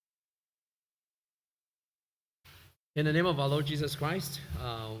In the name of our Lord Jesus Christ,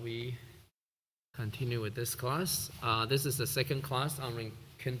 we continue with this class. This is the second class on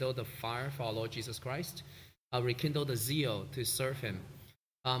rekindle the fire for our Lord Jesus Christ, rekindle the zeal to serve Him.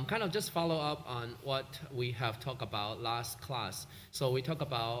 Kind of just follow up on what we have talked about last class. So we talk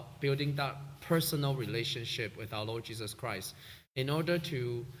about building that personal relationship with our Lord Jesus Christ in order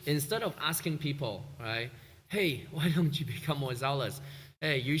to, instead of asking people, right, hey, why don't you become more zealous?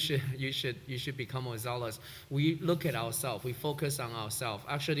 Hey, you should become more zealous. We look at ourselves. We focus on ourselves.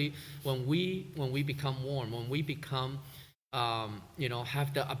 Actually, when we become warm, when we become,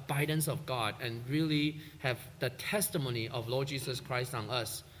 have the abidance of God and really have the testimony of Lord Jesus Christ on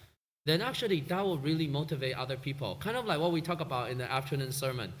us, then actually that will really motivate other people. Kind of like what we talk about in the afternoon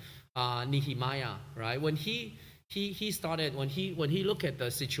sermon, Nehemiah, right? When he looked at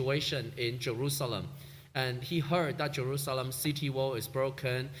the situation in Jerusalem, and he heard that Jerusalem city wall is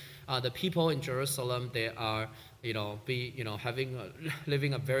broken. The people in Jerusalem, they are,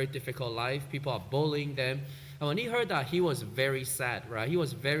 living a very difficult life. People are bullying them. And when he heard that, he was very sad, right? He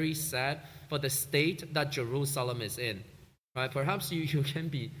was very sad for the state that Jerusalem is in, right? Perhaps you can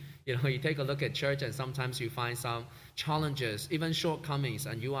be, you take a look at church and sometimes you find some challenges, even shortcomings,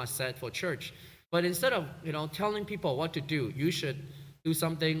 and you are sad for church. But instead of, telling people what to do, you should do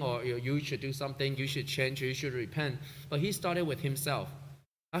something, or you should do something, you should change, you should repent. But he started with himself.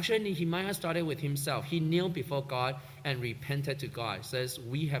 Actually, Nehemiah started with himself. He kneeled before God and repented to God. Says,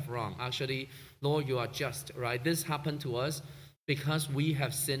 we have wrong. Actually, Lord, you are just, right? This happened to us because we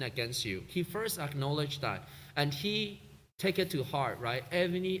have sinned against you. He first acknowledged that, and he take it to heart, right?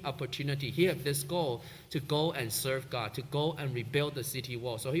 Every opportunity, he had this goal to go and serve God, to go and rebuild the city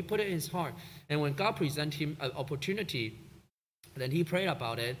wall. So he put it in his heart. And when God presented him an opportunity, then he prayed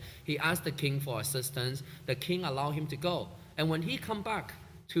about it. He asked the king for assistance. The king allowed him to go. And when he come back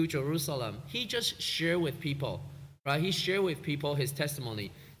to Jerusalem, he just shared with people, right? He shared with people his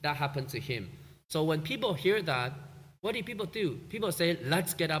testimony that happened to him. So when people hear that, what do? People say,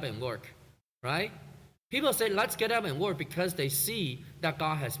 let's get up and work, right? People say, let's get up and work because they see that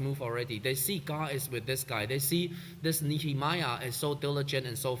God has moved already. They see God is with this guy. They see this Nehemiah is so diligent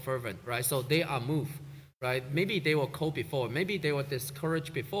and so fervent, right? So they are moved. Right? Maybe they were cold before, maybe they were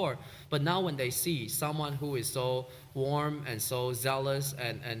discouraged before, but now when they see someone who is so warm and so zealous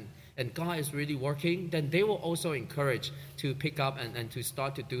and God is really working, then they will also encourage to pick up and to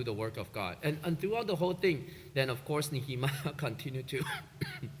start to do the work of God. And throughout the whole thing, then of course Nehemiah continued to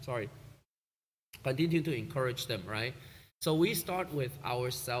continue to encourage them, right? So we start with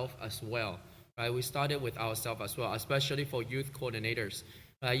ourselves as well, right? We started with ourselves as well, especially for youth coordinators.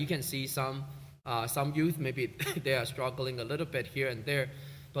 You can see some youth, maybe they are struggling a little bit here and there.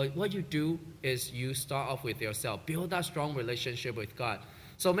 But what you do is you start off with yourself. Build that strong relationship with God.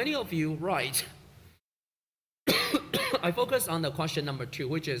 So many of you write, I focus on the question number 2,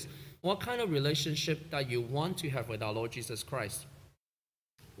 which is, what kind of relationship that you want to have with our Lord Jesus Christ?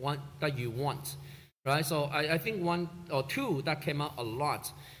 One that you want, right? So I think 1 or 2 that came out a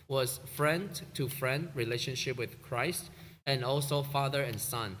lot was friend-to-friend relationship with Christ, and also father and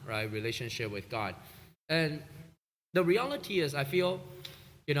son, right, relationship with God. And the reality is, I feel,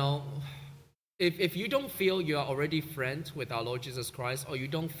 if you don't feel you are already friends with our Lord Jesus Christ, or you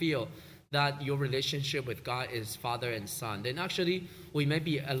don't feel that your relationship with God is father and son, then actually we may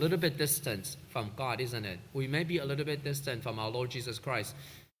be a little bit distant from God, isn't it? We may be a little bit distant from our Lord Jesus Christ.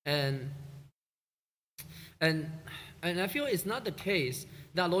 And I feel it's not the case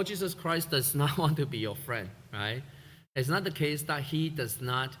that Lord Jesus Christ does not want to be your friend, right? It's not the case that he does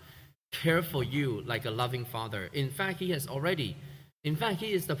not care for you like a loving father. In fact, he is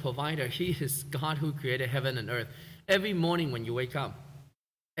the provider. He is God who created heaven and earth. Every morning when you wake up,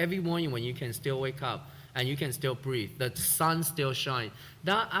 every morning when you can still wake up and you can still breathe, the sun still shines,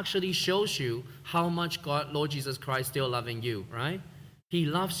 that actually shows you how much God, Lord Jesus Christ, still loving you, right? He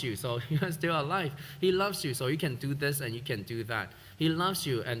loves you, so you are still alive. He loves you, so you can do this and you can do that. He loves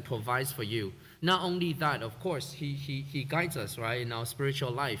you and provides for you. Not only that, of course, he guides us, right, in our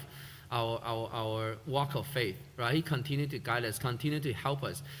spiritual life, our walk of faith, right? He continues to guide us, continue to help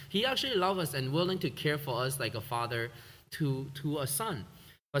us. He actually loves us and willing to care for us like a father to a son.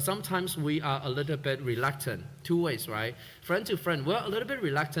 But sometimes we are a little bit reluctant. 2 ways, right? Friend to friend, we're a little bit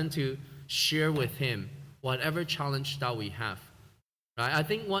reluctant to share with him whatever challenge that we have. Right? I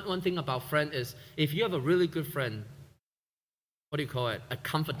think one thing about friend is, if you have a really good friend, what do you call it? A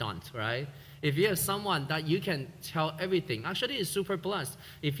confidant, right? If you have someone that you can tell everything, actually it's super blessed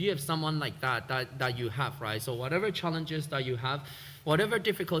if you have someone like that you have, right? So whatever challenges that you have, whatever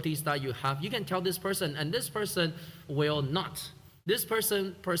difficulties that you have, you can tell this person, and this person will not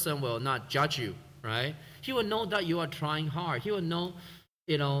judge you, right? He will know that you are trying hard. He will know,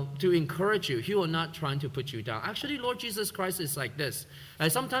 to encourage you. He will not trying to put you down. Actually, Lord Jesus Christ is like this.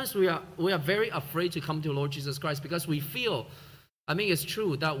 And sometimes we are very afraid to come to Lord Jesus Christ because we feel, it's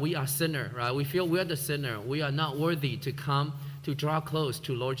true that we are sinner, right? We feel we are the sinner. We are not worthy to come to draw close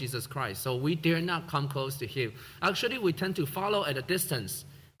to Lord Jesus Christ. So we dare not come close to him. Actually, we tend to follow at a distance.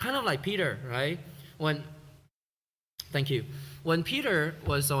 Kind of like Peter, right? When Lord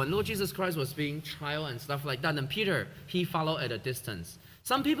Jesus Christ was being trial and stuff like that, then Peter, he followed at a distance.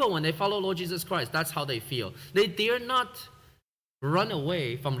 Some people, when they follow Lord Jesus Christ, that's how they feel. They dare not run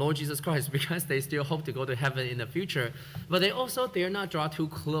away from Lord Jesus Christ because they still hope to go to heaven in the future. But they also dare not draw too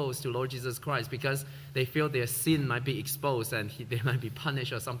close to Lord Jesus Christ because they feel their sin might be exposed and they might be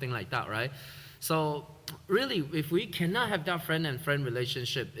punished or something like that, right? So really, if we cannot have that friend and friend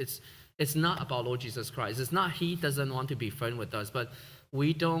relationship, it's not about Lord Jesus Christ. It's not he doesn't want to be friend with us, but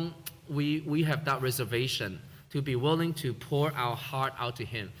we have that reservation to be willing to pour our heart out to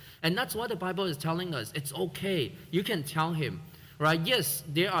him. And that's what the Bible is telling us. It's okay. You can tell him, right? Yes,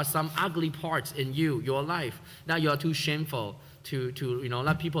 there are some ugly parts in your life, that you are too shameful to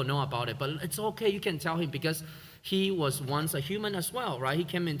let people know about it. But it's okay. You can tell him because he was once a human as well, right? He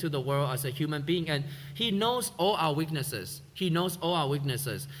came into the world as a human being, and he knows all our weaknesses. He knows all our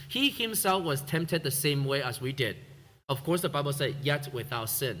weaknesses. He himself was tempted the same way as we did. Of course, the Bible said, yet without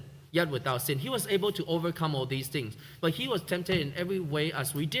sin. Yet without sin. He was able to overcome all these things. But he was tempted in every way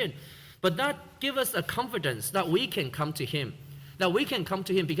as we did. But that gives us a confidence that we can come to him. That we can come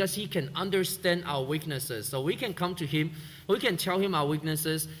to him because he can understand our weaknesses. So we can come to him, we can tell him our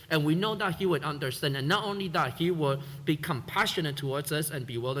weaknesses, and we know that he would understand. And not only that, he will be compassionate towards us and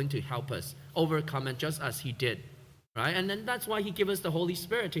be willing to help us overcome it just as he did. Right? And then that's why he gives us the Holy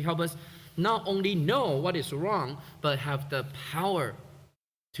Spirit to help us not only know what is wrong, but have the power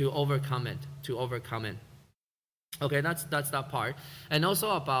to overcome it. Okay, that's that part. And also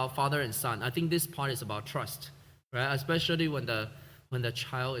about father and son. I think this part is about trust, right? Especially when the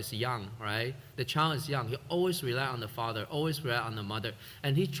child is young, right? The child is young. He always rely on the father, always rely on the mother.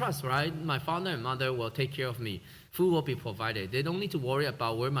 And he trusts, right? My father and mother will take care of me. Food will be provided. They don't need to worry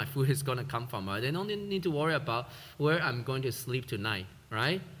about where my food is going to come from, right? They don't need to worry about where I'm going to sleep tonight,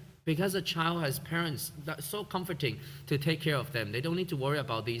 right? Because a child has parents that's so comforting to take care of them. They don't need to worry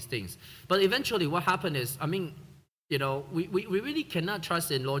about these things. But eventually what happened is, we really cannot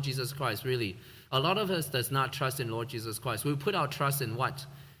trust in Lord Jesus Christ, really. A lot of us does not trust in Lord Jesus Christ. We put our trust in what?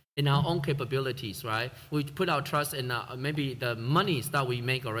 In our own capabilities, right? We put our trust in maybe the monies that we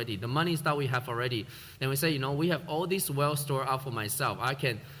make already, the monies that we have already. Then we say, we have all this well stored out for myself. I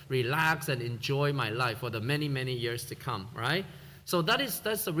can relax and enjoy my life for the many, many years to come, right? So that's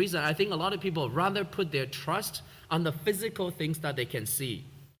the reason I think a lot of people rather put their trust on the physical things that they can see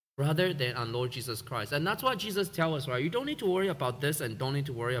rather than on Lord Jesus Christ. And that's what Jesus tells us, right? You don't need to worry about this and don't need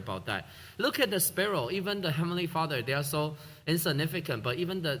to worry about that. Look at the sparrow. Even the Heavenly Father, they are so insignificant, but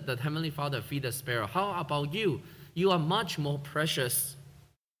even the Heavenly Father feed the sparrow. How about you? You are much more precious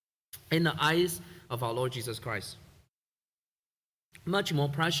in the eyes of our Lord Jesus Christ. Much more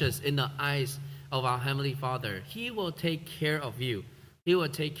precious in the eyes of our Heavenly Father. He will take care of you. He will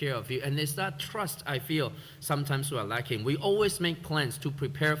take care of you. And it's that trust I feel sometimes we are lacking. We always make plans to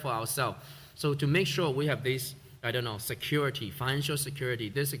prepare for ourselves. So to make sure we have this, security, financial security,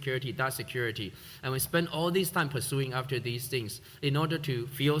 this security, that security. And we spend all this time pursuing after these things in order to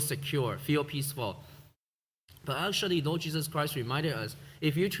feel secure, feel peaceful. But actually, Lord Jesus Christ reminded us,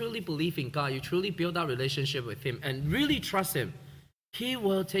 if you truly believe in God, you truly build that relationship with him and really trust him, he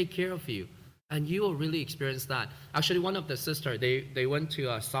will take care of you. And you will really experience that. Actually, one of the sisters, they went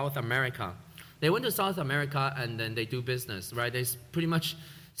to South America. They went to South America and then they do business, right? They pretty much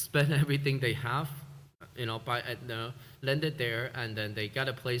spend everything they have, landed there, and then they got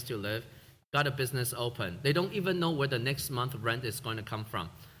a place to live, got a business open. They don't even know where the next month rent is going to come from,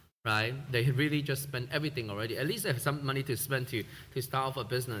 right? They really just spend everything already. At least they have some money to spend to start off a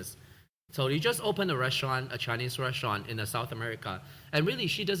business. So you just open a restaurant, a Chinese restaurant in South America, and really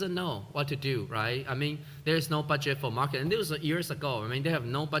she doesn't know what to do, right? There's no budget for marketing. And this was years ago. They have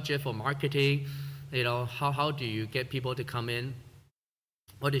no budget for marketing. How do you get people to come in?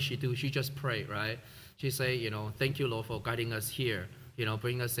 What did she do? She just prayed, right? She say, thank you, Lord, for guiding us here,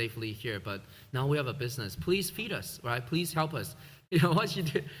 bring us safely here. But now we have a business. Please feed us, right? Please help us. What she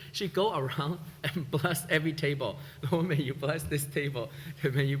did? She go around and bless every table. Lord, may you bless this table.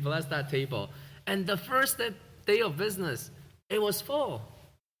 May you bless that table. And the first day of business, it was full.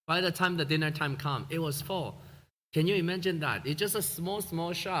 By the time the dinner time come, it was full. Can you imagine that? It's just a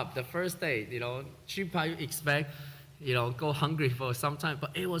small shop. The first day, she probably expect, go hungry for some time.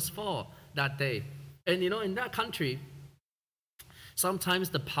 But it was full that day. And in that country, sometimes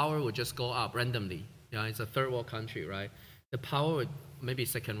the power would just go up randomly. It's a third world country, right? The power would, maybe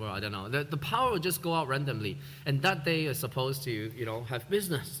second world, I don't know. The power would just go out randomly. And that day is supposed to, have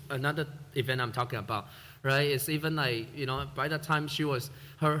business. Another event I'm talking about, right? It's even like, by the time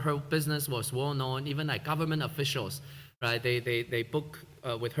her business was well known, even like government officials, right? They book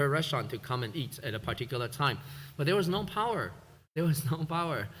with her restaurant to come and eat at a particular time. But there was no power. There was no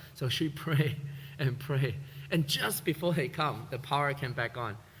power. So she prayed and prayed. And just before they come, the power came back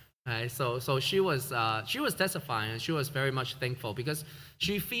on. Right? So she was testifying, and she was very much thankful because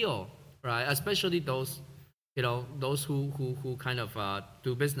she feel, right, especially those who kind of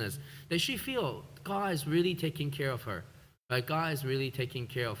do business, that she feel God is really taking care of her. Right? God is really taking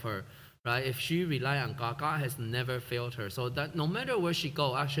care of her. Right? If she rely on God, God has never failed her. So that no matter where she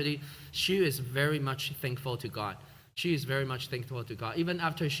go, actually, she is very much thankful to God. She is very much thankful to God. Even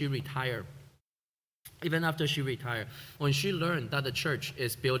after she retired, when she learned that the church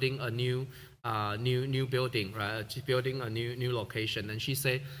is building a new building, right? Building a new location, and she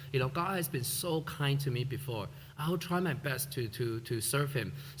said, God has been so kind to me before. I will try my best to serve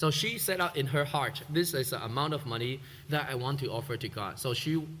Him. So she set out in her heart, this is the amount of money that I want to offer to God. So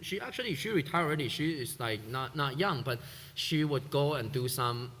she retired already. She is like not young, but she would go and do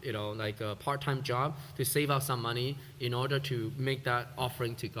some like a part-time job to save out some money in order to make that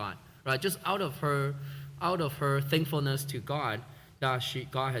offering to God. Right, just out of her thankfulness to God that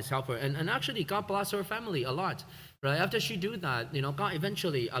God has helped her, and actually God blessed her family a lot. Right, after she do that, God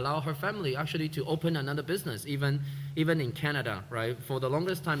eventually allowed her family actually to open another business, even in Canada. Right, for the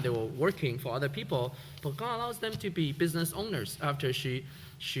longest time they were working for other people, but God allows them to be business owners after she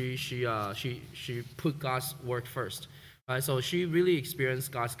put God's work first. Right, so she really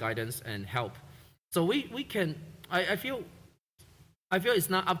experienced God's guidance and help. So we can, I feel it's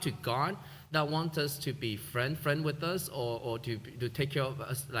not up to God that wants us to be friend with us or to take care of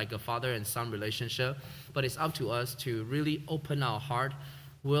us like a father and son relationship, but it's up to us to really open our heart,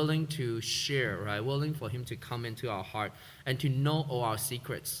 willing to share, right? Willing for Him to come into our heart and to know all our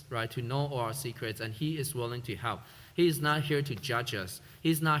secrets, right? To know all our secrets, and He is willing to help. He is not here to judge us.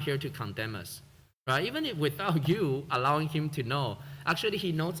 He's not here to condemn us. Right? Even if without you allowing Him to know, actually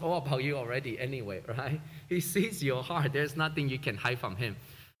He knows all about you already anyway, right? He sees your heart. There's nothing you can hide from Him.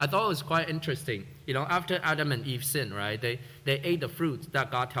 I thought it was quite interesting. After Adam and Eve sinned, right? They ate the fruit that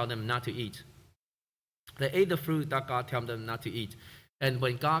God told them not to eat. They ate the fruit that God told them not to eat. And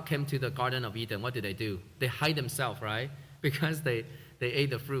when God came to the Garden of Eden, what did they do? They hide themselves, right? Because they ate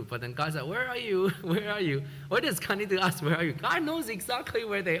the fruit. But then God said, where are you? Where are you? What is God need to ask, where are you? God knows exactly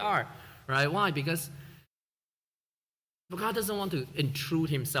where they are. Right? Why? Because God doesn't want to intrude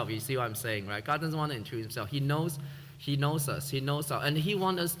Himself. You see what I'm saying, right? God doesn't want to intrude Himself. He knows us. And He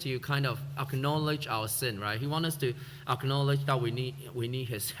wants us to kind of acknowledge our sin, right? He wants us to acknowledge that we need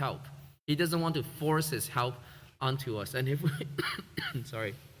His help. He doesn't want to force His help onto us. And if we,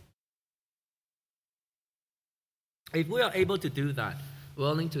 if we are able to do that,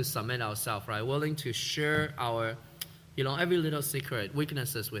 willing to submit ourselves, right? Willing to share our every little secret,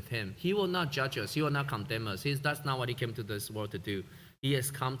 weaknesses with Him. He will not judge us. He will not condemn us. That's not what He came to this world to do. He has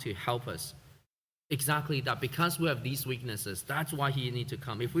come to help us. Exactly that. Because we have these weaknesses, that's why He needs to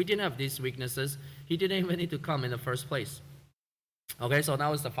come. If we didn't have these weaknesses, He didn't even need to come in the first place. Okay, so that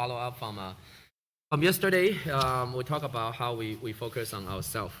was the follow-up from yesterday. We talked about how we focus on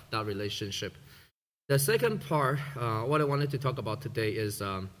ourselves, that relationship. The second part, what I wanted to talk about today is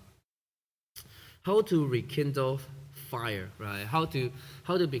how to rekindle fire, right? How to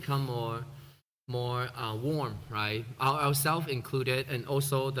become more warm, right? Ourselves included, and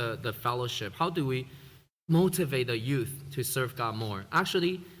also the fellowship. How do we motivate the youth to serve God more?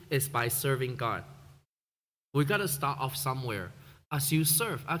 Actually, it's by serving God. We got to start off somewhere. As you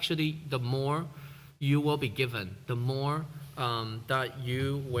serve, actually, the more you will be given, the more that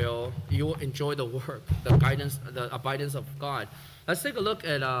you will enjoy the work, the guidance, the abidance of God. Let's take a look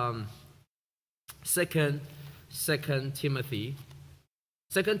at Second Timothy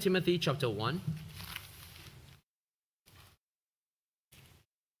chapter 1.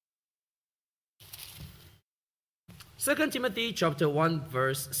 Second Timothy chapter 1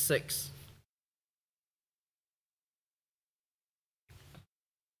 verse 6.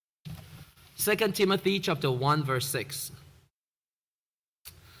 Second Timothy chapter 1 verse 6.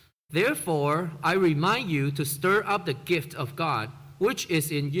 Therefore, I remind you to stir up the gift of God, which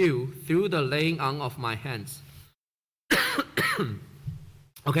is in you through the laying on of my hands.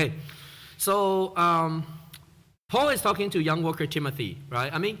 Okay, so Paul is talking to young worker Timothy,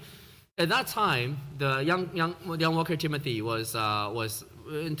 right? I mean, at that time, the young worker Timothy was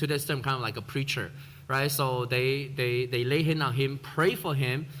into this term, kind of like a preacher, right? So they lay hands on him, pray for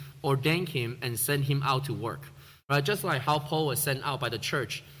him, ordain him, and send him out to work, right? Just like how Paul was sent out by the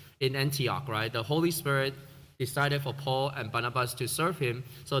church in Antioch, right? The Holy Spirit decided for Paul and Barnabas to serve him,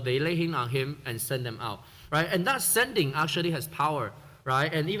 so they lay hands on him and send them out, right? And that sending actually has power,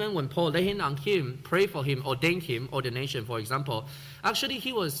 right? And even when Paul lay hands on him, pray for him, ordained him, ordination, for example, actually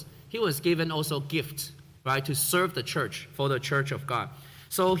he was given also gift, right, to serve the church, for the church of God.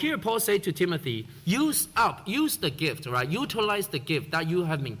 So here Paul said to Timothy, use the gift, right? Utilize the gift that you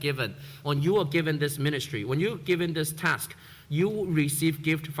have been given when you are given this ministry. When you're given this task, you receive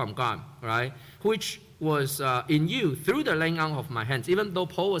gift from God, right? Which was in you through the laying on of my hands. Even though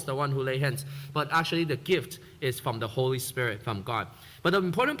Paul was the one who laid hands, but actually the gift is from the Holy Spirit, from God. But the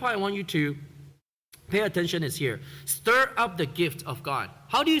important part I want you to pay attention is here. Stir up the gift of God.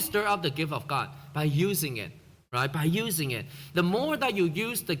 How do you stir up the gift of God? By using it, right? By using it. The more that you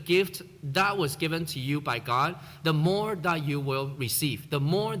use the gift that was given to you by God, the more that you will receive. The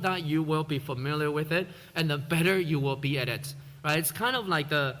more that you will be familiar with it, and the better you will be at it, right? It's kind of like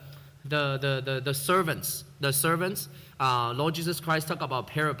the servants. The servants, Lord Jesus Christ talked about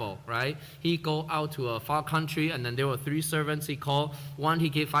parable, right? He go out to a far country, and then there were 3 servants he called. One he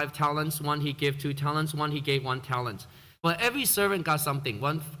gave 5 talents, one he gave 2 talents, one he gave 1 talent. But every servant got something.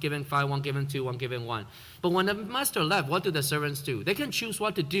 One given 5, one given 2, one given 1. But when the master left, what do the servants do? They can choose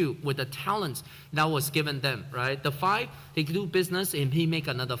what to do with the talents that was given them, right? The 5, they do business, and he make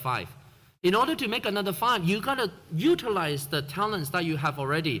another 5. In order to make another 5, you got to utilize the talents that you have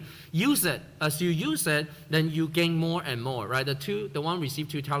already. Use it. As you use it, then you gain more and more, right? The one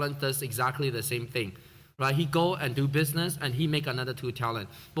received 2 talents does exactly the same thing, right? He go and do business, and he make another 2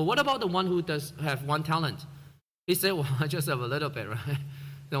 talents. But what about the one who does have 1 talent? He said, well, I just have a little bit, right?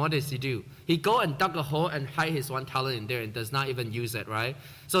 Then what does he do? He go and dug a hole and hide his 1 talent in there and does not even use it, right?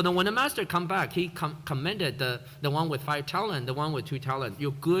 So then when the master come back, he commended the one with 5 talent, the one with 2 talent.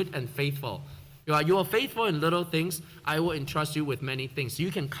 You're good and faithful. You are faithful in little things. I will entrust you with many things.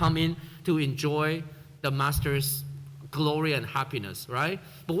 You can come in to enjoy the master's glory and happiness, right?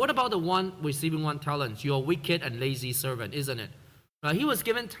 But what about the one receiving 1 talent? You're a wicked and lazy servant, isn't it? He was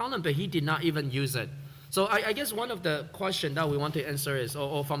given talent, but he did not even use it. So I guess one of the questions that we want to answer is,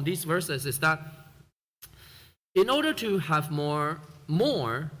 or from these verses, is that in order to have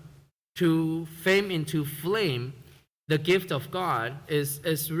more to fame into flame, the gift of God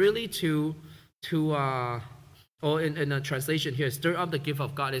is really or in a translation here, stir up the gift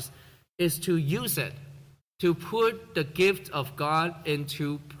of God is to use it, to put the gift of God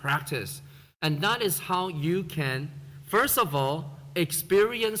into practice. And that is how you can, first of all,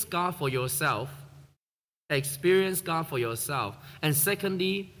 experience God for yourself. Experience God for yourself. And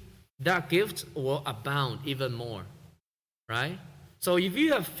secondly, that gift will abound even more, right? So if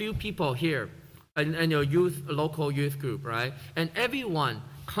you have few people here in your local youth group, right, and everyone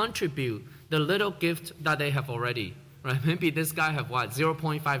contribute the little gift that they have already, right? Maybe this guy have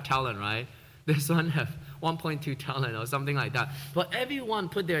 0.5 talent, right? This one have 1.2 talent or something like that. But everyone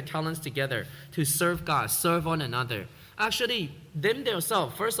put their talents together to serve God, serve one another. Actually, them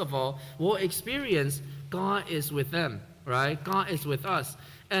themselves, first of all, will experience God is with them, right? God is with us.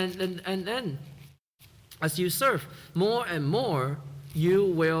 And then, as you serve more and more, you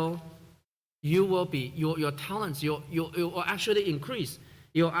will be, your talents, you'll actually increase.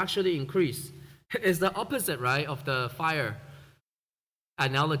 You'll actually increase. It's the opposite, right, of the fire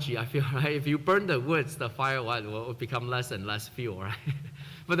analogy, I feel, right? If you burn the woods, the fire will become less and less fuel, right?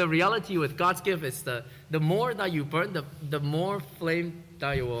 But the reality with God's gift is the more that you burn, the more flame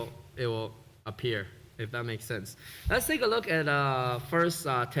that it will appear, if that makes sense. Let's take a look at 1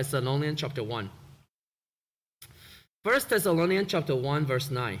 Thessalonians chapter 1. 1 Thessalonians chapter 1, verse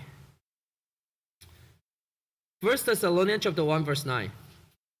 9. 1 Thessalonians chapter 1, verse 9.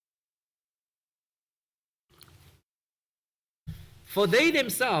 For they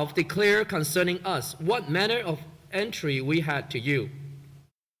themselves declare concerning us what manner of entry we had to you,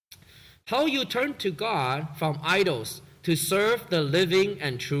 how you turned to God from idols to serve the living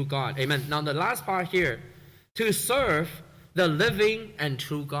and true God. Amen. Now the last part here, to serve the living and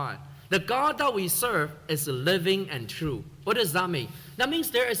true God. The God that we serve is living and true. What does that mean? That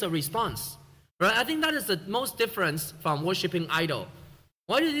means there is a response, right? I think that is the most difference from worshiping idol.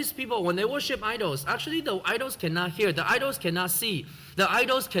 Why do these people, when they worship idols, actually the idols cannot hear, the idols cannot see, the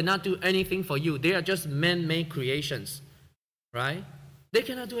idols cannot do anything for you. They are just man-made creations, right? They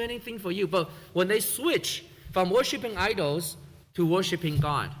cannot do anything for you. But when they switch from worshiping idols to worshiping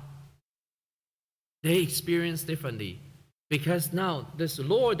God, they experience differently. Because now this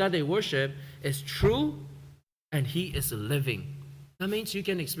Lord that they worship is true and He is living. That means you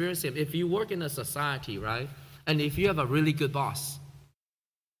can experience Him. If you work in a society, right, and if you have a really good boss,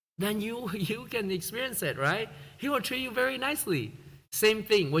 then you can experience it, right? He will treat you very nicely. Same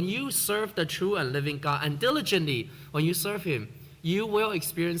thing, when you serve the true and living God, and diligently, when you serve Him, you will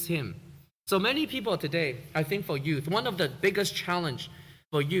experience Him. So many people today, I think for youth, one of the biggest challenge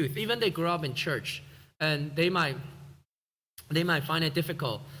for youth, even they grow up in church, and they might find it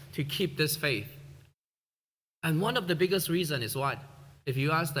difficult to keep this faith. And one of the biggest reason is what? If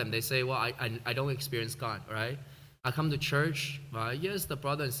you ask them, they say, well, I don't experience God, right? I come to church, right? Yes, the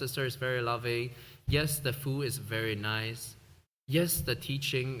brother and sister is very loving. Yes, the food is very nice. Yes, the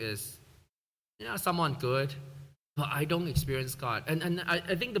teaching is, somewhat good. But I don't experience God. And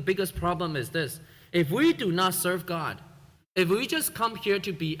I think the biggest problem is this. If we do not serve God, if we just come here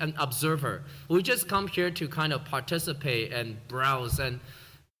to be an observer, we just come here to kind of participate and browse, and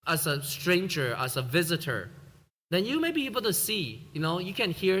as a stranger, as a visitor, then you may be able to see, you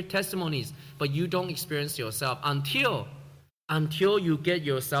can hear testimonies, but you don't experience yourself until you get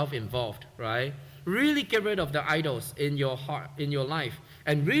yourself involved, right? Really get rid of the idols in your heart, in your life,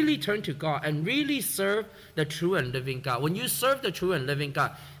 and really turn to God and really serve the true and living God. When you serve the true and living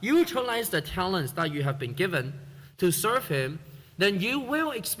God, utilize the talents that you have been given to serve Him, then you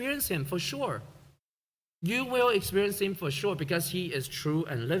will experience Him for sure. You will experience Him for sure because He is true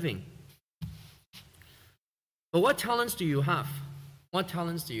and living. But what talents do you have? What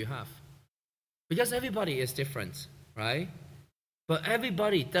talents do you have? Because everybody is different, right? But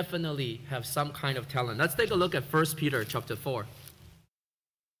everybody definitely have some kind of talent. Let's take a look at 1 Peter chapter 4.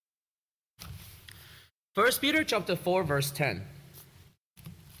 1 Peter chapter 4, verse 10.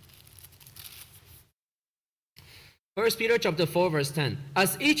 1 Peter chapter 4, verse 10.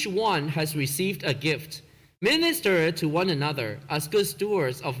 As each one has received a gift, minister it to one another as good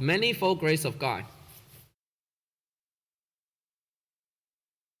stewards of manifold grace of God.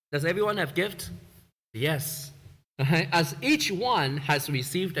 Does everyone have gift? Yes. As each one has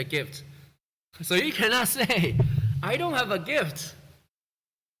received a gift. So you cannot say, I don't have a gift.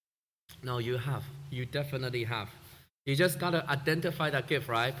 No, you have. You definitely have. You just got to identify that gift,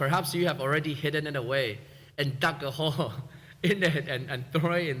 right? Perhaps you have already hidden it away and dug a hole in it and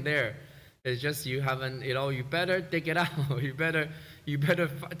throw it in there. It's just you haven't, you better dig it out. You better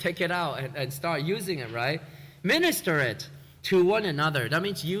take it out and start using it, right? Minister it to one another. That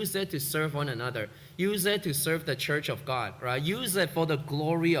means use it to serve one another. Use it to serve the church of God, right? Use it for the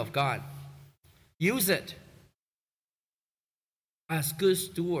glory of God. Use it as good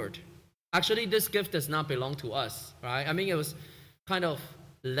steward. Actually, this gift does not belong to us, right? I mean, it was kind of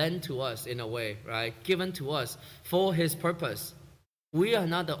lent to us in a way, right? Given to us for His purpose. We are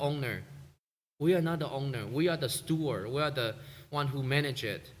not the owner. We are not the owner. We are the steward. We are the one who manage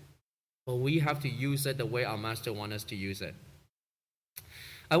it. But we have to use it the way our Master wants us to use it.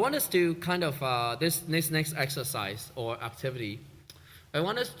 I want us to kind of, this next exercise or activity, I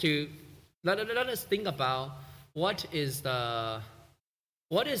want us to, let us think about what is the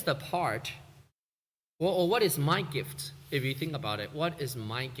part, or what is my gift, if you think about it. What is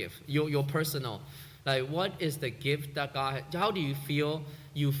my gift? Your personal. Like, what is the gift that God, how do you feel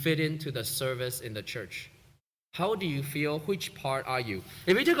you fit into the service in the church? How do you feel? Which part are you?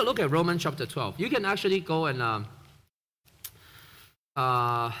 If we take a look at Romans chapter 12, you can actually go and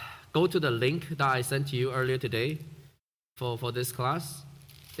go to the link that I sent to you earlier today for this class.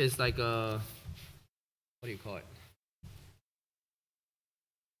 It's like a, what do you call it?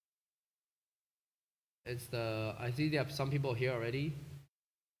 It's the, I see there are some people here already.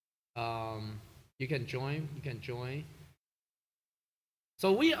 You can join.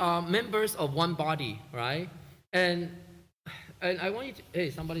 So we are members of one body, right? And I want you to, hey,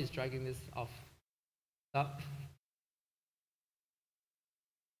 somebody is dragging this off. Stop.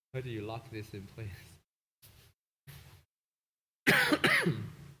 How do you lock this in place?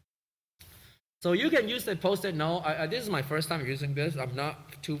 So you can use the Post-it note. This is my first time using this. I'm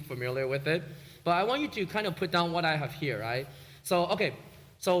not too familiar with it. But I want you to kind of put down what I have here, right? So, okay.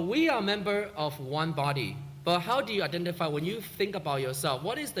 So we are a member of one body. But how do you identify when you think about yourself?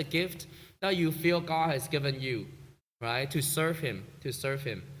 What is the gift that you feel God has given you, right? To serve Him,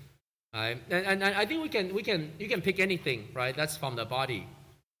 right? And I think you can pick anything, right? That's from the body.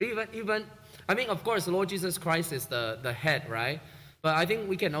 Even, I mean, of course, Lord Jesus Christ is the head, right? But I think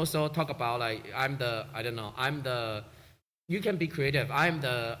we can also talk about, like, you can be creative. I'm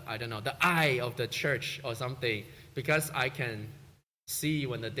the eye of the church or something, because I can see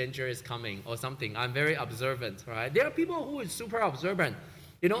when the danger is coming or something. I'm very observant, right? There are people who are super observant,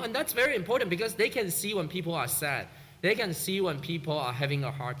 and that's very important because they can see when people are sad. They can see when people are having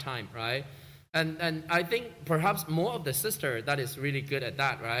a hard time, right? And I think perhaps more of the sister that is really good at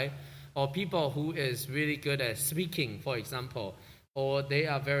that, right? Or people who is really good at speaking, for example, or they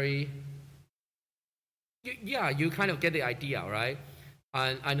are very, yeah, you kind of get the idea, right?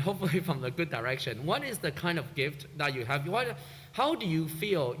 And hopefully from the good direction. What is the kind of gift that you have? How do you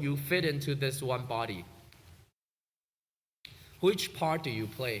feel you fit into this one body? Which part do you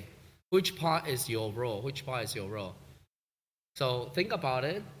play? Which part is your role? Which part is your role? So think about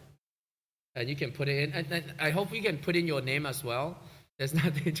it, and you can put it in. And I hope you can put in your name as well. There's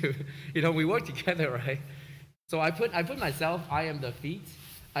nothing to, we work together, right? So I put myself. I am the feet.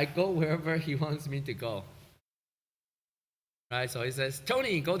 I go wherever he wants me to go. Right. So he says,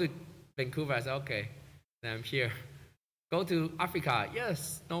 Tony, go to Vancouver. I said, okay. Then I'm here. Go to Africa.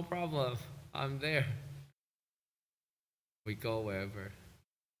 Yes, no problem. I'm there. We go wherever.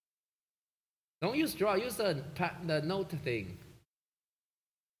 Don't use draw. Use the note thing.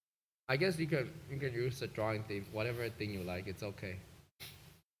 I guess you can use the drawing thing, whatever thing you like. It's okay.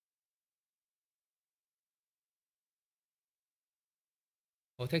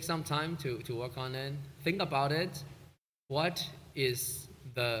 We'll take some time to work on it. Think about it. What is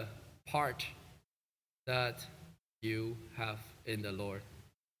the part that you have in the Lord,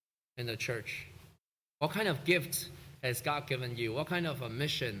 in the church? What kind of gift has God given you? What kind of a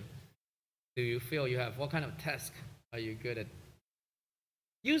mission do you feel you have? What kind of task are you good at?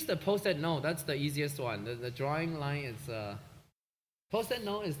 Use the post-it note. That's the easiest one. The drawing line is post-it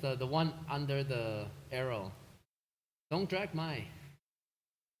note is the one under the arrow. Don't drag mine.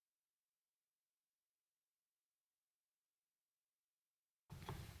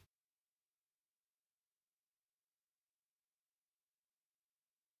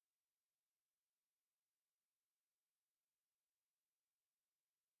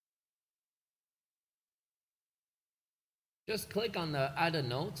 Just click on the add a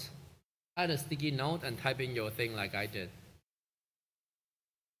note, add a sticky note, and type in your thing like I did.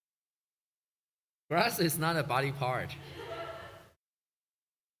 Grass is not a body part.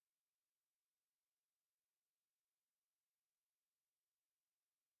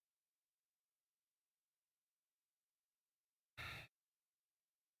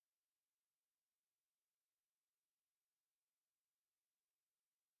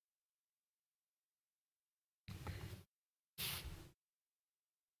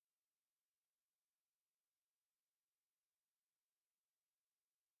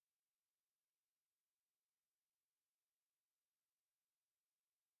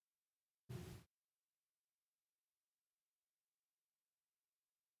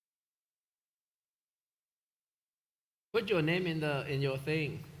 Put your name in your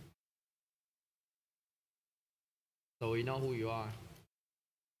thing, so we know who you are.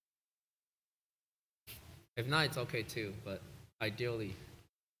 If not, it's okay too, but ideally.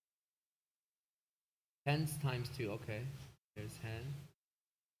 Hands times 2, okay. There's hand.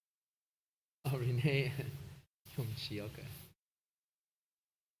 Oh, Renee and Yongqi, okay.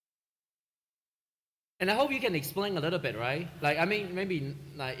 And I hope you can explain a little bit, right? Like, I mean, maybe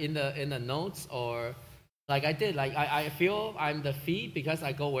like in the notes, or like I did, like I feel I'm the feet because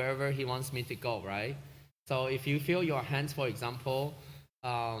I go wherever he wants me to go, right? So if you feel your hands, for example,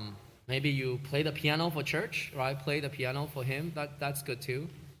 maybe you play the piano for church, right? Play the piano for him. That's good too.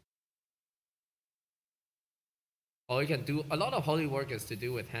 Or you can do a lot of holy work is to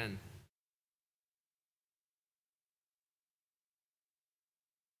do with hand.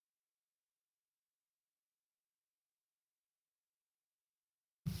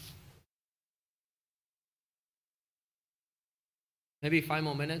 Maybe 5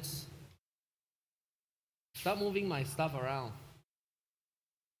 more minutes. Stop moving my stuff around.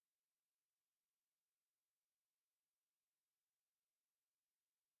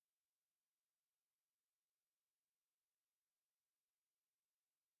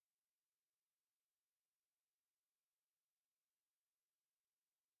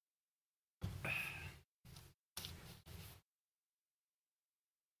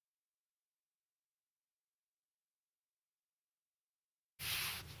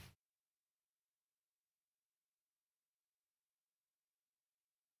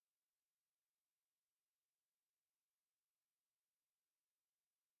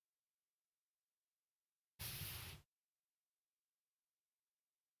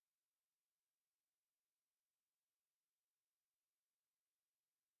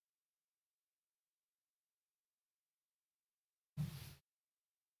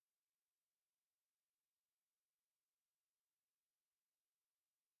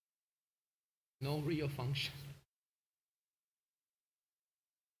 No real function.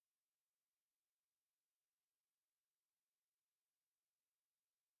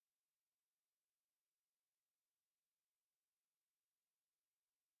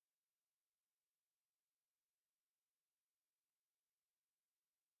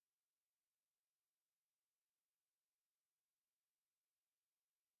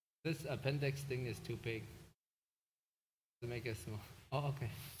 This appendix thing is too big to make it small. Oh, okay.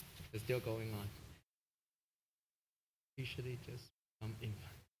 It's still going on. Usually just in.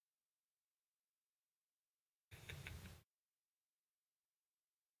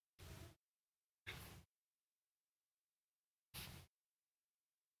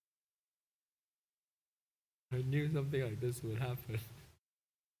 I knew something like this would happen.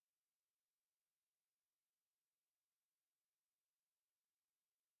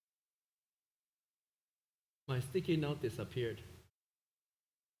 My sticky note disappeared.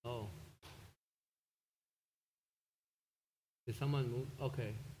 Oh. Did someone move?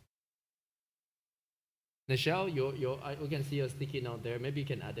 Okay. Michelle, we can see your sticky note there. Maybe you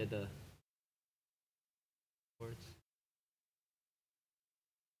can add the words.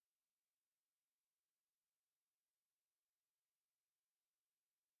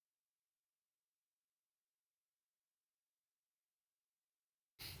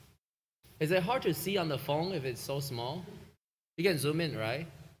 Is it hard to see on the phone if it's so small? You can zoom in, right?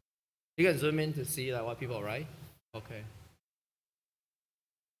 You can zoom in to see like what people write. Okay.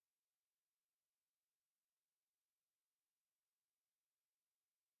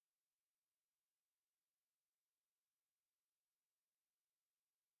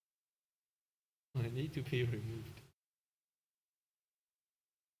 I need to be removed.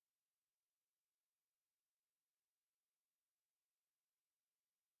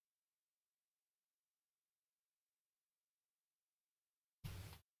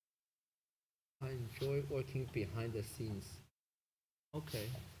 I enjoy working behind the scenes. Okay.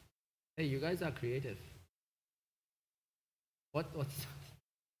 Hey, you guys are creative. What's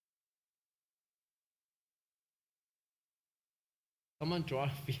someone draw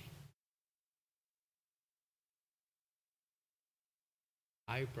me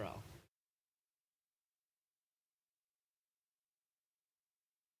eyebrow.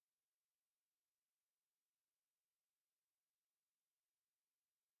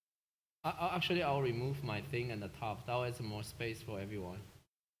 I'll remove my thing at the top. That way it's more space for everyone.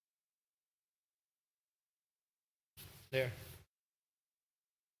 There.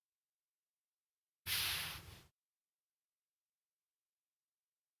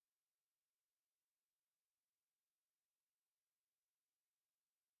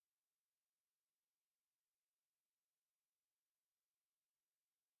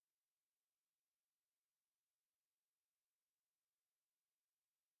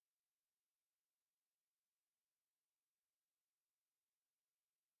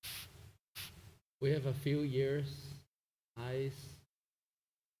 We have a few years, eyes,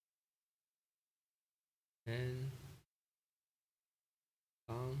 and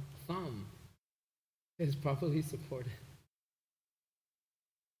thumb is properly supported.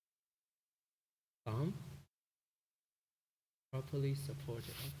 Thumb? Properly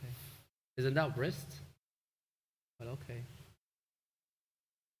supported, okay. Isn't that wrist? But okay.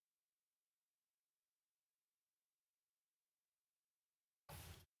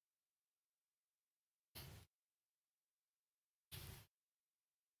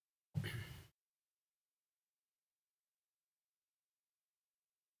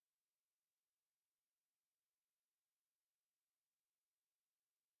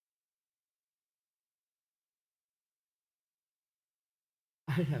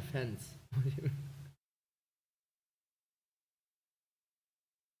 I have hands.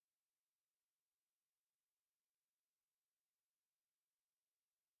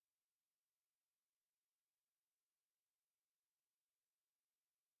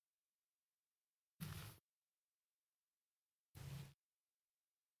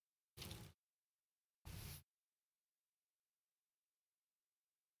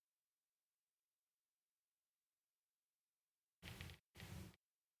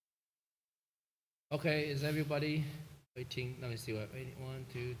 Okay, is everybody waiting? Let me see what. Wait, 1,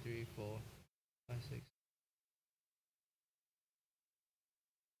 2, 3, 4, 5, 6.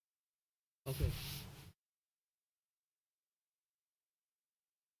 Okay.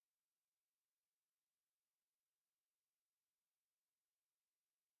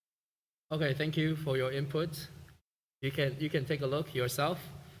 Okay, thank you for your input. You can take a look yourself.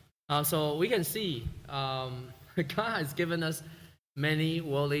 So we can see God has given us many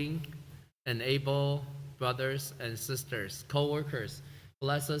willing and able brothers and sisters, co-workers.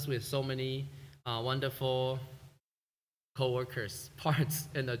 Bless us with so many wonderful co-workers, parts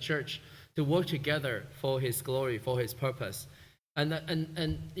in the church to work together for His glory, for His purpose.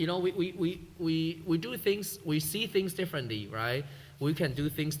 And you know, we do things, we see things differently, right? We can do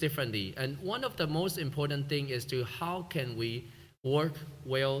things differently. And one of the most important thing is to how can we work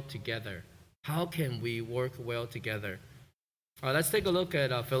well together? How can we work well together? Let's take a look at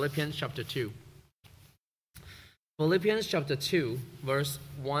Philippians chapter 2. Philippians chapter 2, verse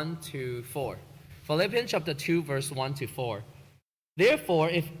 1 to 4. Philippians chapter 2, verse 1 to 4. Therefore,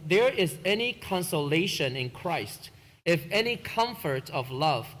 if there is any consolation in Christ, if any comfort of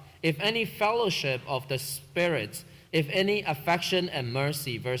love, if any fellowship of the Spirit, if any affection and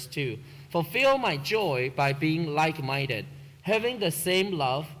mercy, verse 2, fulfill my joy by being like-minded, having the same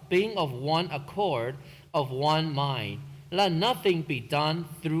love, being of one accord, of one mind. Let nothing be done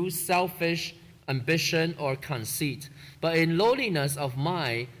through selfish ambition or conceit, but in lowliness of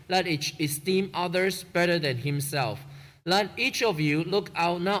mind, let each esteem others better than himself. Let each of you look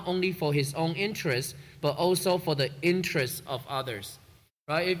out not only for his own interests, but also for the interests of others.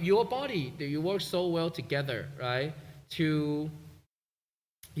 Right? If your body, you work so well together, right? You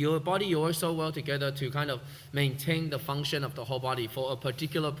work so well together to kind of maintain the function of the whole body for a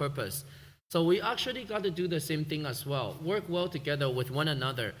particular purpose. So we actually got to do the same thing as well. Work well together with one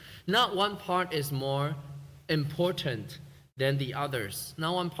another. Not one part is more important than the others.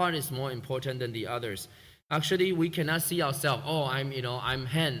 Not one part is more important than the others. Actually, we cannot see ourselves, I'm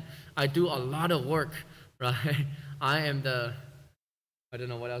hand. I do a lot of work, right? I don't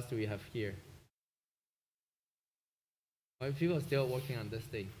know, what else do we have here? Why people are still working on this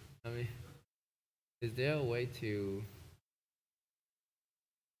thing? I mean, is there a way to...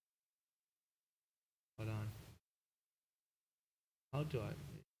 Hold on. How do I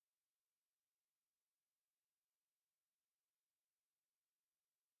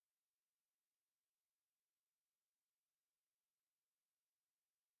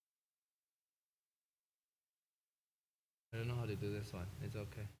don't know how to do this one. It's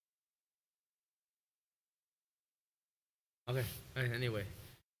okay. Okay. Anyway.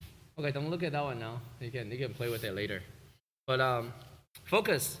 Okay, don't look at that one now. You can play with it later. But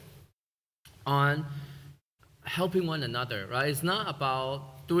focus on helping one another, right? It's not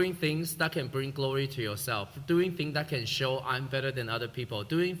about doing things that can bring glory to yourself, doing things that can show I'm better than other people,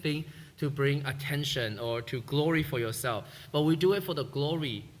 doing things to bring attention or to glory for yourself. But we do it for the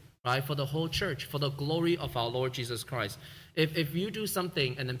glory, right? For the whole church, for the glory of our Lord Jesus Christ. If you do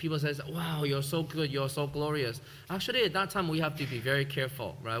something and then people say, wow, you're so good, you're so glorious. Actually, at that time, we have to be very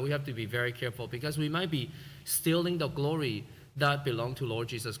careful, right? We have to be very careful because we might be stealing the glory that belong to Lord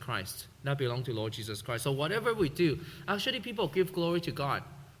Jesus Christ. That belong to Lord Jesus Christ. So whatever we do, actually people give glory to God,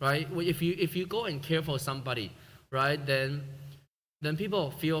 right? If you go and care for somebody, right, then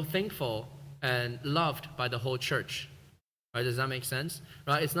people feel thankful and loved by the whole church. Right? Does that make sense?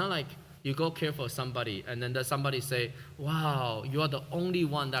 Right? It's not like you go care for somebody and then somebody say, wow, you are the only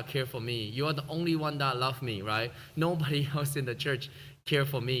one that care for me. You are the only one that love me, right? Nobody else in the church care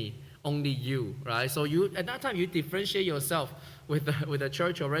for me. Only you, right? So you at that time you differentiate yourself with the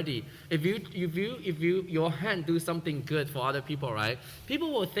church already. If you your hand do something good for other people, right?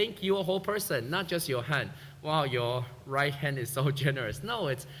 People will think you're a whole person, not just your hand. Wow, your right hand is so generous.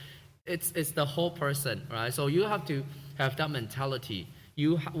 No, it's the whole person, right? So you have to have that mentality.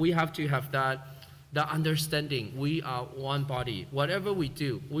 We have to have that understanding. We are one body. Whatever we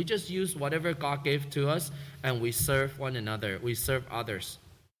do, we just use whatever God gave to us, and we serve one another. We serve others.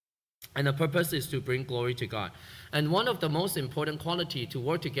 And the purpose is to bring glory to God. And one of the most important quality to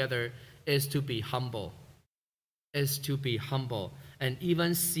work together is to be humble. Is to be humble and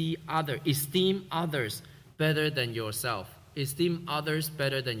even esteem others better than yourself. Esteem others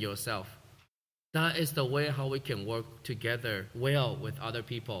better than yourself. That is the way how we can work together well with other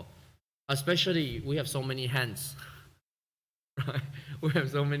people. Especially, we have so many hands. Right? We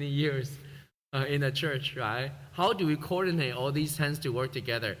have so many years in the church, right? How do we coordinate all these hands to work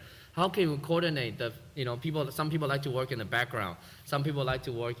together? How can we coordinate people? Some people like to work in the background. Some people like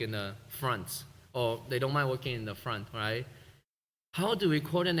to work in the front, or they don't mind working in the front, right? How do we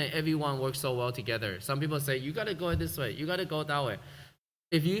coordinate everyone work so well together? Some people say, you got to go this way, you got to go that way.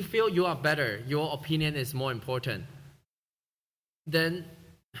 If you feel you are better, your opinion is more important, then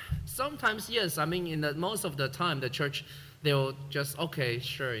sometimes, yes, I mean, most of the time, the church, they will just, okay,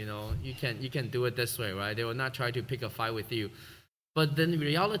 sure, you can do it this way, right? They will not try to pick a fight with you. But then in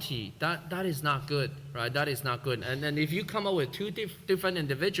reality, that is not good, right? That is not good. And then if you come up with two different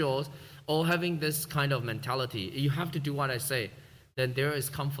individuals all having this kind of mentality, you have to do what I say, then there is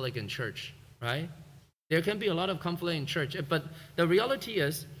conflict in church, right? There can be a lot of conflict in church. But the reality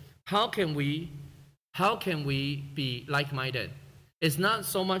is, how can we be like-minded? It's not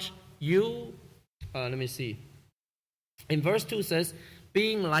so much you, let me see. In verse 2 says,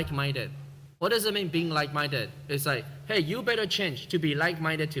 being like-minded. What does it mean, being like-minded? It's like, hey, you better change to be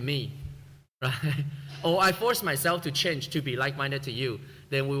like-minded to me. right? Or I force myself to change to be like-minded to you,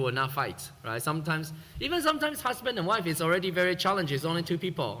 then we will not fight, right? Sometimes husband and wife is already very challenging. It's only two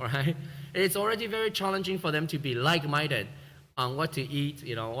people, right? It's already very challenging for them to be like-minded on what to eat,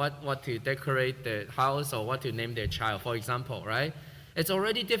 what to decorate the house or what to name their child, for example, right? It's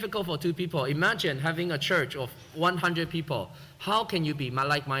already difficult for two people. Imagine having a church of 100 people. How can you be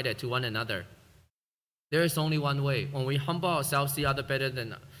like-minded to one another? There is only one way. When we humble ourselves, see others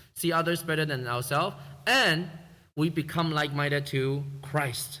better than ourselves, and we become like-minded to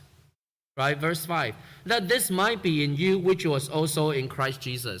Christ. Right? Verse 5. That this might be in you, which was also in Christ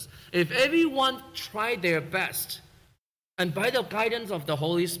Jesus. If everyone tried their best, and by the guidance of the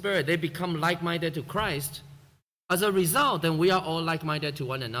Holy Spirit, they become like-minded to Christ, as a result, then we are all like-minded to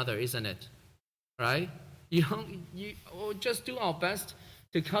one another, isn't it? Right? We'll just do our best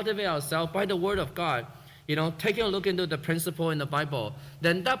to cultivate ourselves by the Word of God. Taking a look into the principle in the Bible,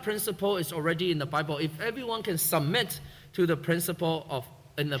 then that principle is already in the Bible. If everyone can submit to the principle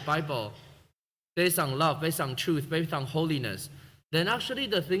in the Bible, based on love, based on truth, based on holiness, then actually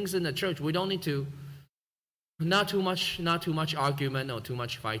the things in the church, we don't need to, not too much argument or too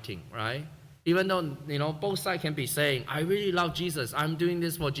much fighting, right? Even though, both sides can be saying, I really love Jesus, I'm doing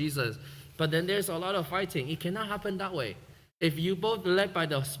this for Jesus, but then there's a lot of fighting. It cannot happen that way. If you both led by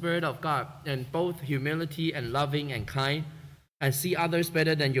the Spirit of God and both humility and loving and kind and see others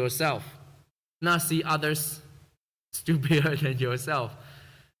better than yourself, not see others stupider than yourself,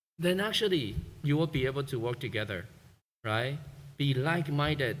 then actually you will be able to work together, right? Be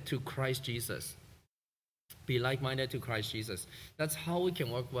like-minded to Christ Jesus. Be like-minded to Christ Jesus. That's how we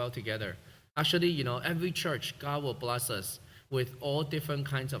can work well together. Actually, every church, God will bless us with all different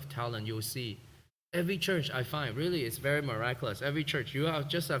kinds of talent. You'll see. Every church, I find, really, it's very miraculous. Every church, you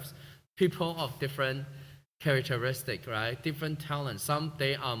just have people of different characteristics, right? Different talents. Some,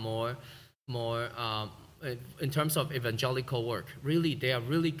 they are more in terms of evangelical work. Really, they are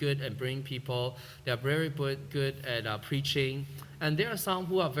really good at bringing people. They are very good at preaching. And there are some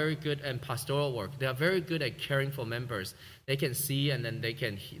who are very good at pastoral work. They are very good at caring for members. They can see and then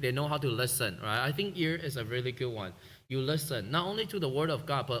they know how to listen, right? I think ear is a really good one. You listen, not only to the Word of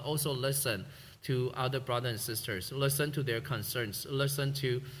God, but also listen to other brothers and sisters. Listen to their concerns. Listen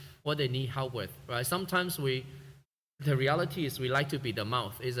to what they need help with, right? Sometimes the reality is we like to be the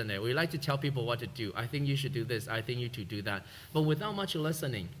mouth, isn't it? We like to tell people what to do. I think you should do this. I think you should do that. But without much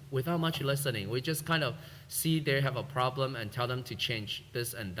listening, we just kind of see they have a problem and tell them to change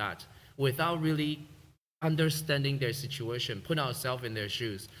this and that without really understanding their situation, put ourselves in their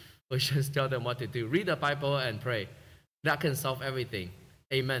shoes. We just tell them what to do. Read the Bible and pray. That can solve everything.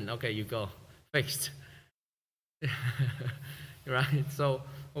 Amen. Okay, you go. Fixed. Right? So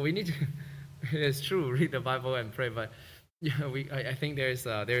we need to, it's true, read the Bible and pray, but I think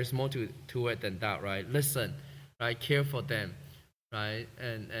there's more to it than that, right? Listen, right? Care for them, right?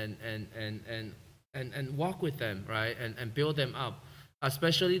 And walk with them, right? And build them up,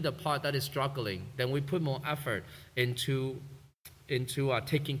 especially the part that is struggling. Then we put more effort into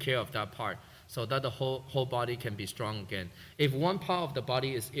taking care of that part, so that the whole body can be strong again. If one part of the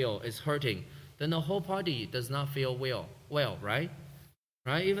body is ill, is hurting, then the whole body does not feel well, right?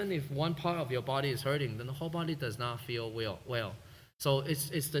 Right? Even if one part of your body is hurting, then the whole body does not feel well. So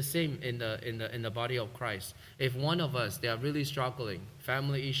it's the same in the body of Christ. If one of us, they are really struggling,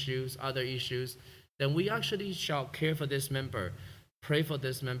 family issues, other issues, then we actually shall care for this member, pray for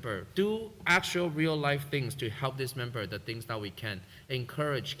this member, do actual real life things to help this member, the things that we can,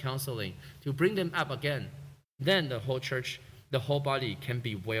 encourage, counseling, to bring them up again. Then the whole church, the whole body can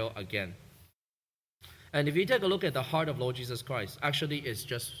be well again. And if you take a look at the heart of Lord Jesus Christ, actually it's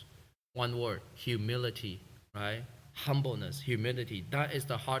just one word: humility, right? Humbleness, humility. That is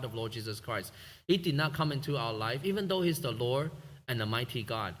the heart of Lord Jesus Christ. He did not come into our life, even though He's the Lord and the mighty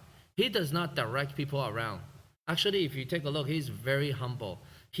God. He does not direct people around. Actually, if you take a look, He's very humble.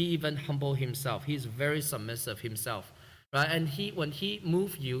 He even humbled Himself. He's very submissive Himself, right? And when He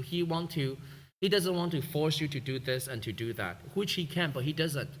moves you, He doesn't want to force you to do this and to do that, which He can, but He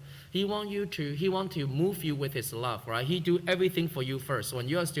doesn't. He wants to move you with His love, right? He do everything for you first. When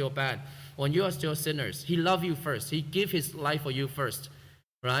you are still bad, when you are still sinners, He love you first. He give His life for you first,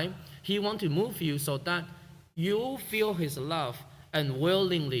 right? He want to move you so that you feel His love and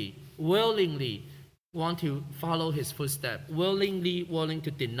willingly want to follow His footsteps, willing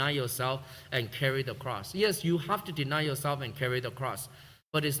to deny yourself and carry the cross. Yes, you have to deny yourself and carry the cross,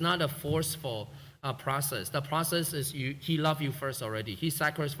 but it's not a forceful process. The process is He loved you first already. He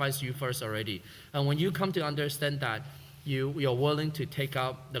sacrificed you first already. And when you come to understand that, you're willing to take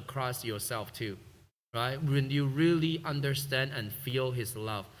up the cross yourself too, right? When you really understand and feel His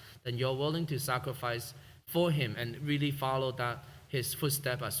love, then you're willing to sacrifice for him and really follow that his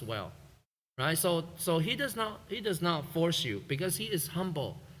footstep as well, right? So he does not force you because he is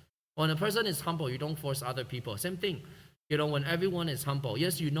humble. When a person is humble, you don't force other people. Same thing, when everyone is humble,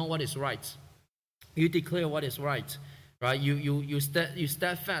 yes, you know what is right, you declare what is right, right? You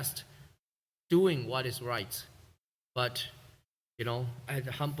steadfast doing what is right, but and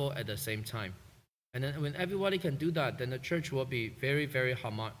humble at the same time. And then when everybody can do that, then the church will be very, very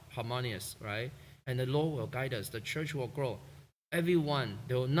harmonious, right? And the Lord will guide us. The church will grow. Everyone,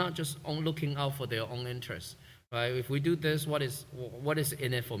 they will not just looking out for their own interests, right? If we do this, what is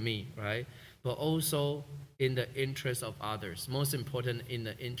in it for me, right? But also in the interest of others. Most important, in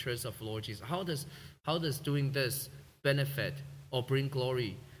the interest of Lord Jesus. How does doing this benefit or bring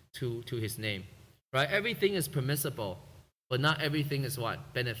glory to his name, right? Everything is permissible, but not everything is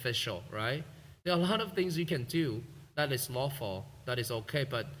what? Beneficial, right? There are a lot of things you can do that is lawful, that is okay,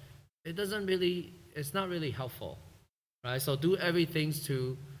 but it's not really helpful, right? So do everything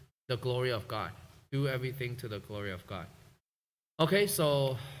to the glory of God. Do everything to the glory of God. Okay,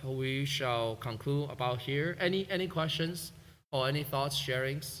 so we shall conclude about here. Any questions or any thoughts,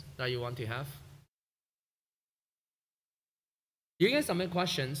 sharings that you want to have? You can submit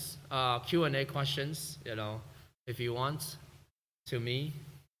questions, Q&A questions, if you want, to me,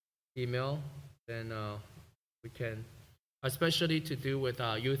 email, then we can, especially to do with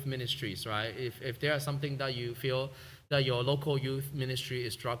youth ministries, right? If there is something that you feel that your local youth ministry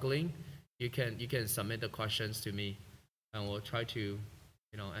is struggling, you can submit the questions to me, and we'll try to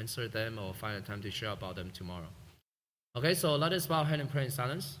answer them or find a time to share about them tomorrow. Okay, so let us bow our head and pray in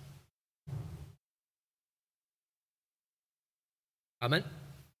silence. Amen.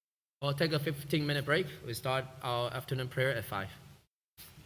 We'll take a 15-minute break. We start our afternoon prayer at 5.